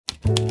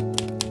Barbour's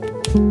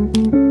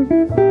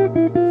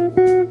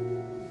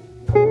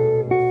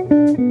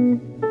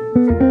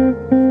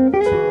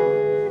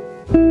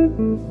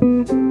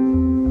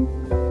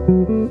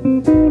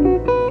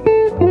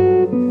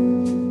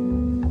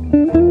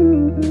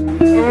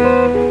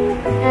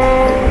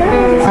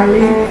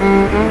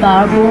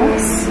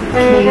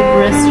Cave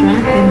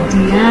Restaurant in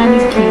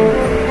Diani, Kenya.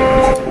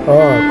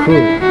 Oh,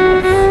 cool.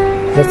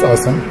 That's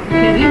awesome.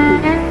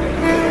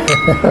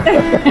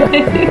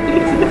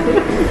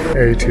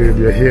 Hey YouTube,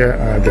 you're here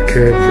at the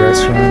Cave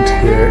Restaurant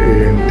here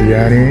in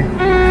Diani.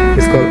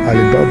 It's called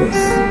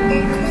Babour's.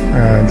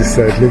 And this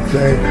side looks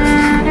like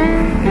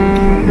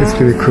it's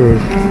pretty cool.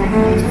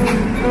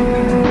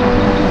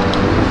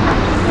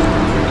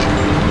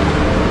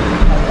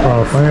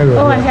 Oh, finally.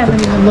 Oh, I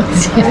haven't even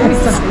looked yet.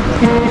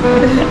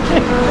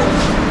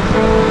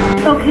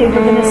 Okay,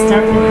 we're going to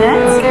start with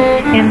that.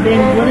 And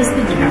then what is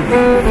the drink?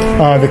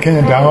 The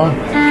Kenyan Dawa.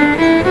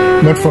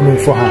 Not for me,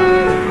 for her.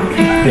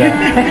 Okay. Yeah.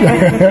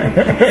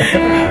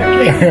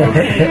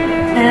 Okay.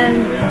 And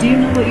do you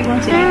know what you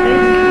want to eat later?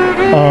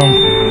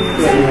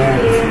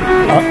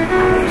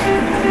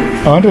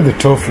 I wanted the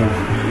tofu,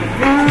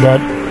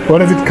 but what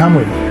does it come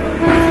with?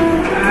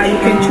 You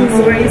can choose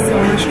rice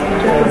or mashed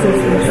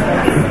potatoes.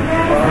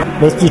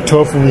 Let's do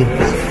tofu with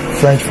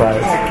French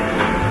fries.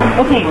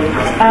 Okay,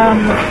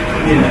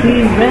 the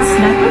red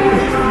snapper,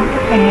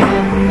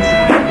 and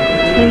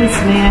please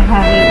may I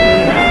have it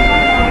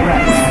with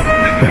rice?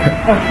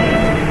 Okay,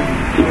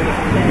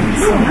 thank you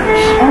so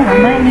much. Oh, I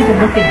might need to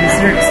look at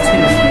desserts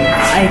too.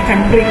 I can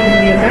bring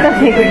you that.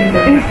 Okay, great.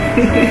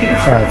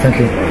 Alright, thank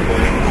you.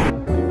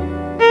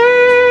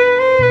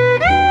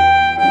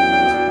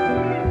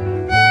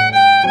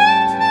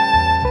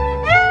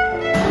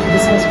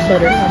 This has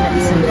butter on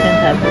it, so you can't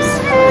have this.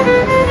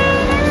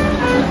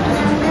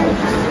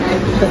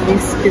 But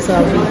this is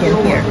all vegan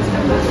here.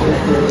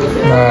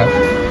 Alright.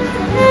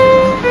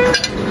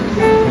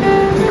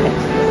 Okay.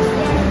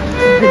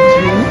 The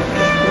drink,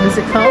 what is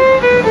it called?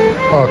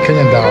 Oh,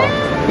 Kenyan Dawa.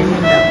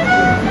 Kenyan Dawa.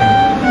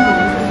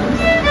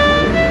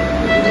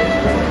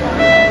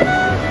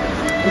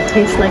 It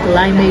tastes like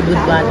limeade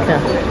with vodka.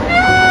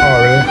 Oh,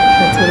 really?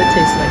 That's what it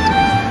tastes like to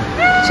me.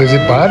 So is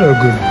it bad or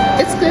good?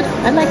 It's good.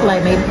 I like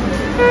limeade.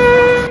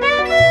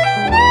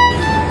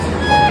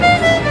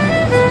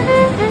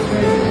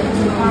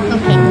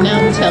 Okay, now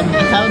tell me,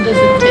 how does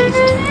it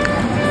taste?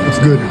 It's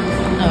good.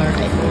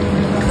 Alright.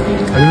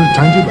 A little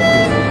tangy, but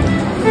good.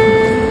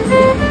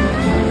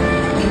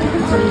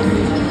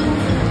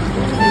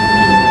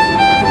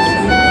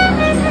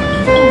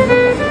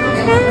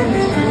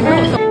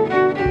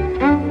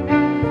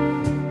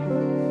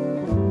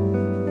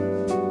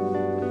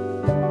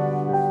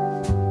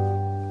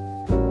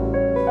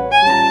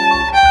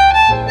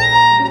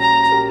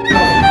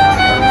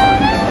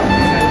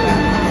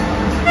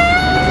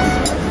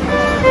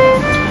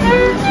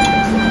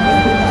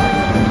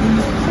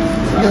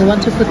 I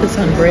want to put this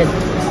on bread.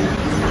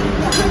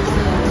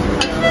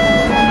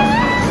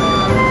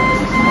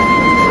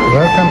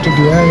 Welcome to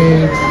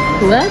Diani.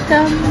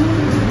 Welcome.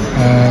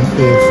 And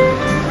it's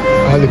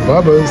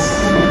Babour's.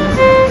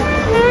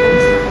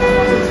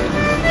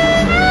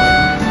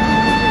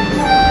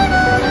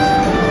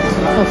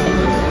 Okay.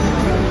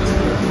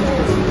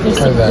 There's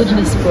Try some that.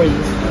 goodness for you.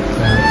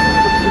 Yeah.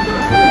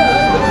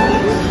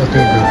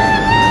 Okay, good.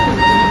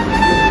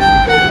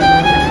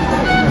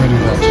 Let me do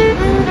that.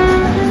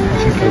 I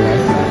think I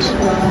like that.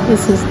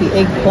 This is the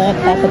eggplant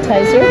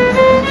appetizer.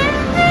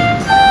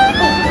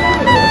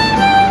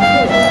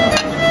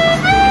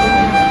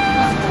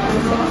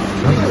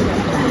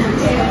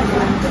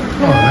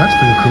 Oh, that's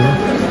pretty cool.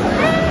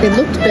 It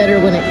looked better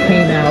when it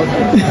came out.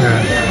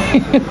 Yeah.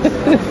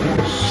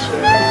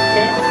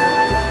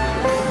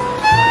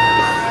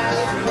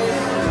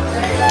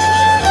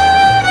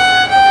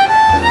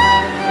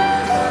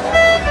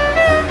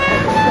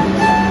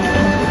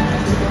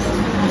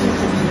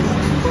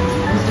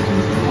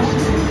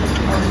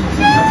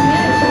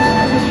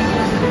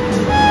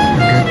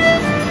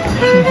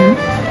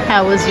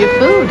 How was your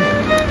food?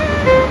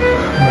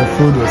 My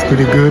food was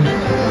pretty good.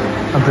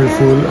 I'm pretty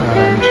full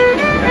and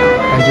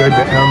enjoyed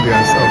the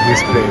ambience of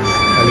this place.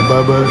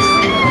 Babour's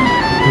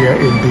here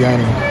in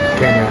Diani,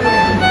 Kenya.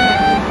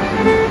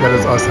 That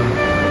was awesome.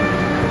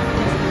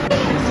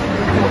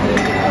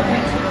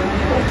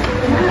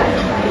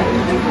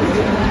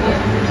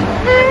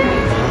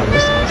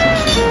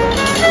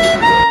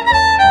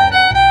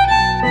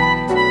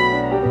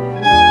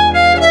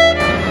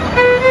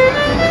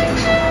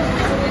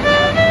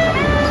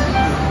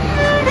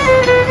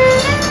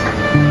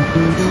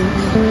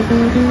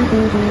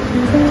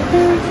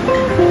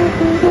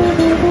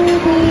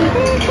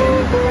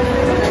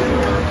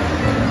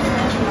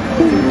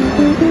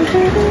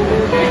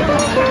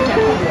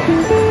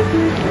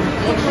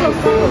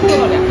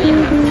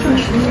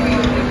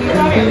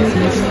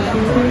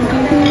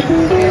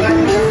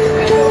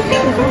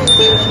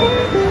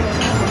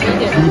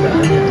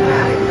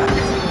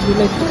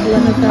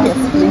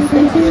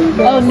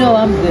 Oh no,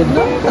 I'm good.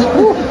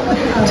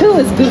 2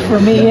 is good for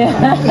me. Yeah.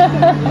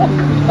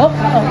 Oh.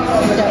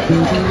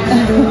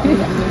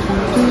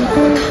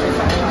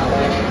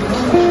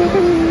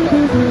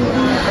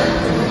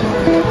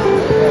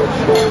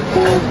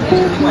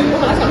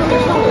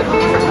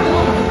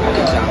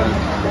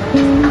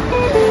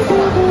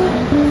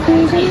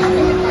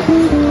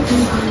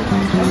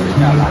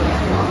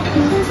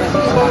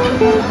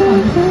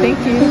 Thank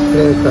you.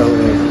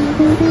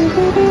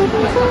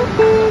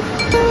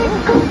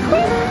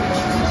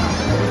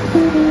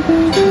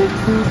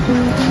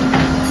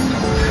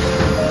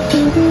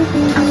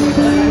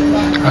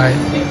 Hi,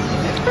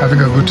 having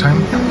a good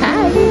time?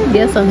 Hi.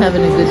 Yes, I'm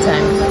having a good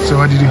time. So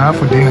what did you have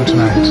for dinner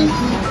tonight?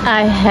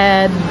 I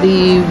had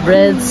the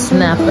red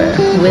snapper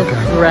with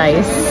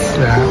rice.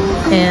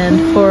 Yeah.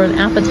 And for an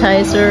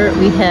appetizer,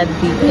 we had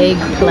the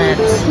eggplant.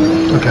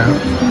 Okay.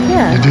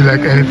 Yeah. Did you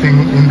like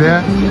anything in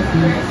there?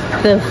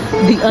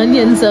 The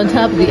onions on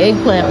top of the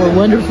eggplant were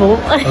wonderful.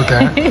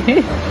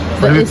 Okay.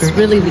 But it's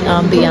really the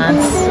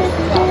ambiance.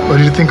 What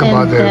did you think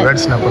about the red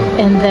snapper?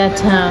 And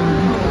that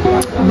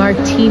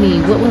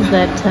martini. What was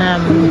that?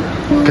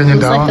 Kenyan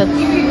Dawa? Like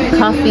a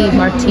coffee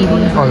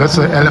martini. Oh, that's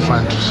an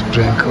elephant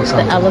drink or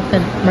something. The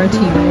elephant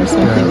martini or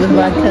something with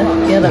vodka.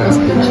 Yeah, that was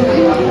good.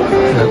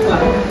 Yep.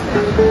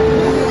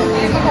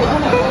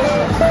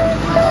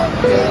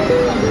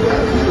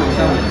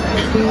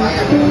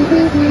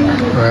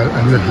 Well,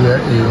 and we're here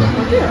in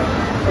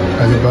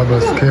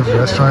Alibaba's Cave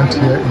restaurant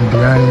here in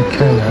Diani,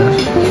 Kenya.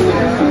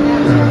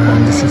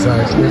 And this is how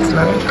it looks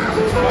like.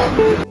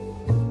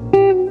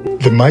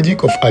 The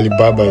magic of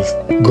Alibaba's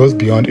goes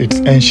beyond its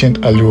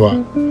ancient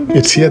allure.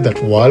 It's here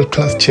that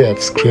world-class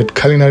chefs create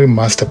culinary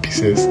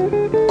masterpieces,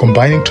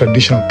 combining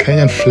traditional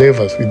Kenyan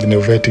flavors with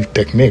innovative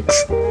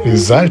techniques,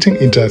 resulting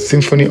into a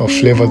symphony of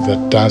flavors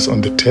that dance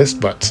on the taste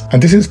buds.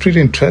 And this is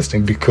pretty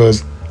interesting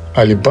because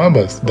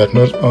Alibaba's that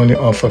not only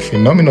offer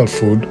phenomenal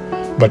food,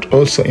 but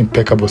also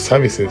impeccable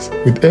services.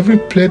 With every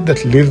plate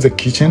that leaves the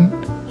kitchen,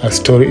 a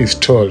story is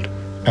told,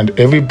 and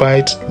every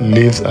bite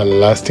leaves a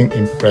lasting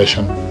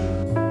impression.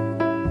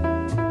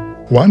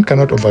 One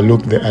cannot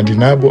overlook the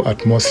undeniable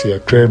atmosphere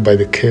created by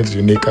the cave's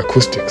unique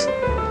acoustics.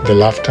 The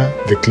laughter,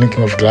 the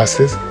clinking of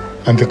glasses,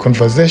 and the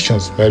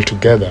conversations meld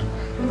together,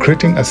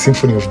 creating a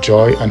symphony of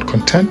joy and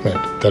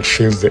contentment that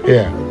fills the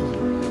air.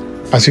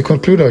 As we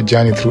conclude our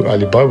journey through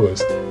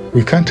Alibaba's,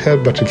 we can't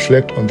help but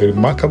reflect on the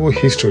remarkable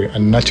history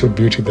and natural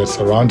beauty that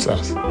surrounds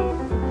us.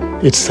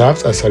 It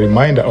serves as a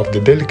reminder of the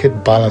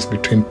delicate balance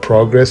between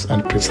progress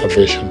and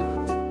preservation.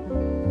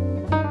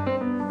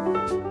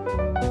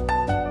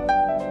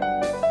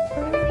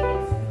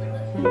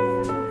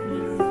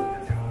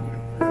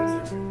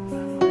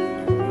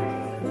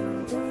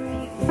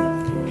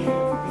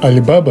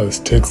 Alibaba's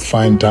takes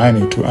fine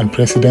dining to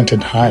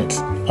unprecedented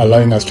heights,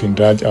 allowing us to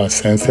indulge our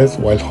senses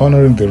while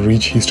honoring the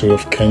rich history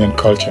of Kenyan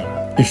culture.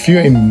 If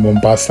you're in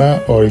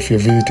Mombasa or if you're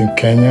visiting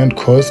Kenyan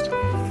coast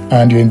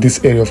and you're in this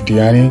area of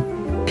Diani,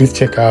 please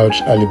check out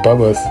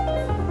Alibaba's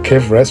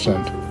Cave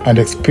restaurant and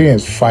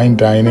experience fine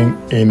dining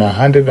in a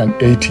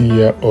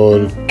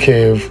 180-year-old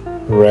cave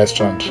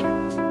restaurant.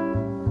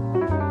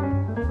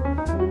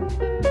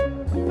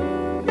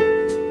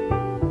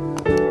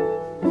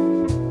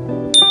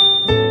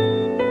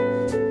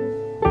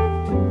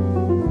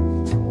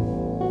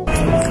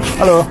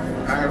 Hello.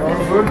 Hi,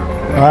 all good?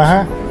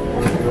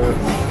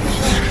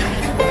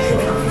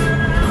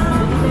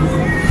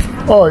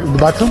 Oh, the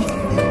bathroom?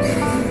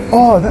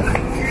 Oh,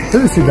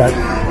 let me see that.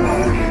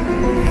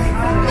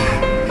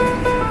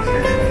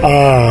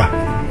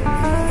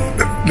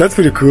 That's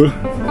pretty cool.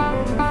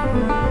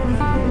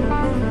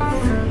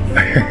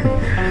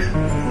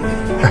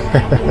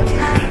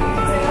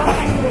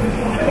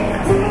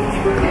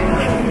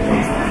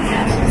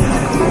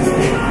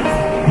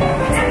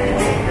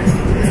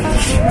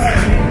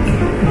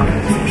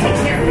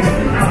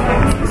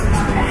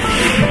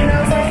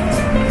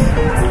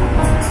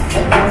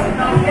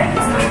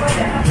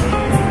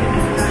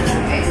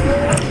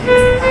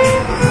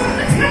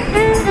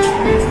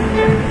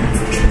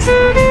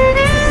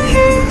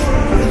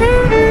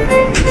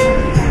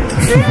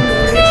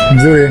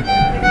 Mzuri.